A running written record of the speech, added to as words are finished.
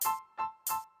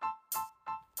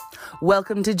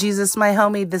Welcome to Jesus, my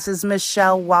homie. This is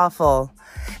Michelle Waffle,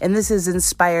 and this is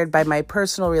inspired by my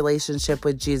personal relationship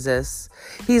with Jesus.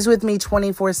 He's with me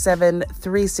 24/7,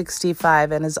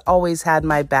 365, and has always had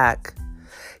my back.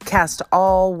 Cast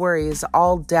all worries,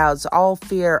 all doubts, all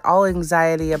fear, all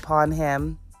anxiety upon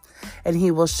him, and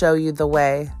he will show you the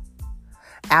way.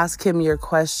 Ask him your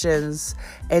questions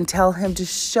and tell him to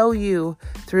show you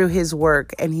through his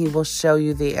work, and he will show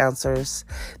you the answers.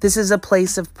 This is a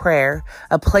place of prayer,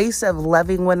 a place of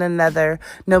loving one another,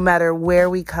 no matter where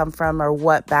we come from or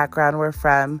what background we're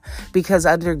from, because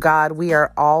under God, we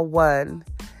are all one.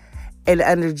 And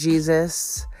under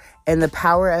Jesus and the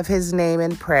power of his name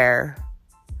in prayer,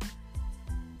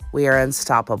 we are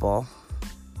unstoppable.